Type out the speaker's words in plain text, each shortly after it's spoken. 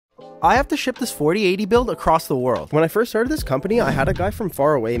I have to ship this 4080 build across the world. When I first started this company, I had a guy from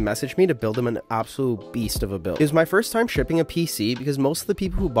far away message me to build him an absolute beast of a build. It was my first time shipping a PC because most of the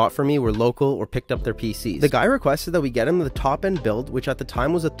people who bought from me were local or picked up their PCs. The guy requested that we get him the top end build, which at the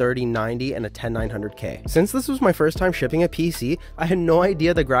time was a 3090 and a 10900K. Since this was my first time shipping a PC, I had no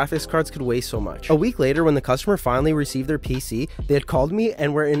idea the graphics cards could weigh so much. A week later, when the customer finally received their PC, they had called me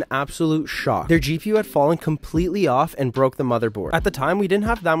and were in absolute shock. Their GPU had fallen completely off and broke the motherboard. At the time, we didn't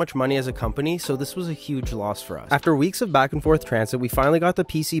have that much money as a company, so this was a huge loss for us. After weeks of back and forth transit, we finally got the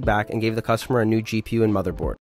PC back and gave the customer a new GPU and motherboard.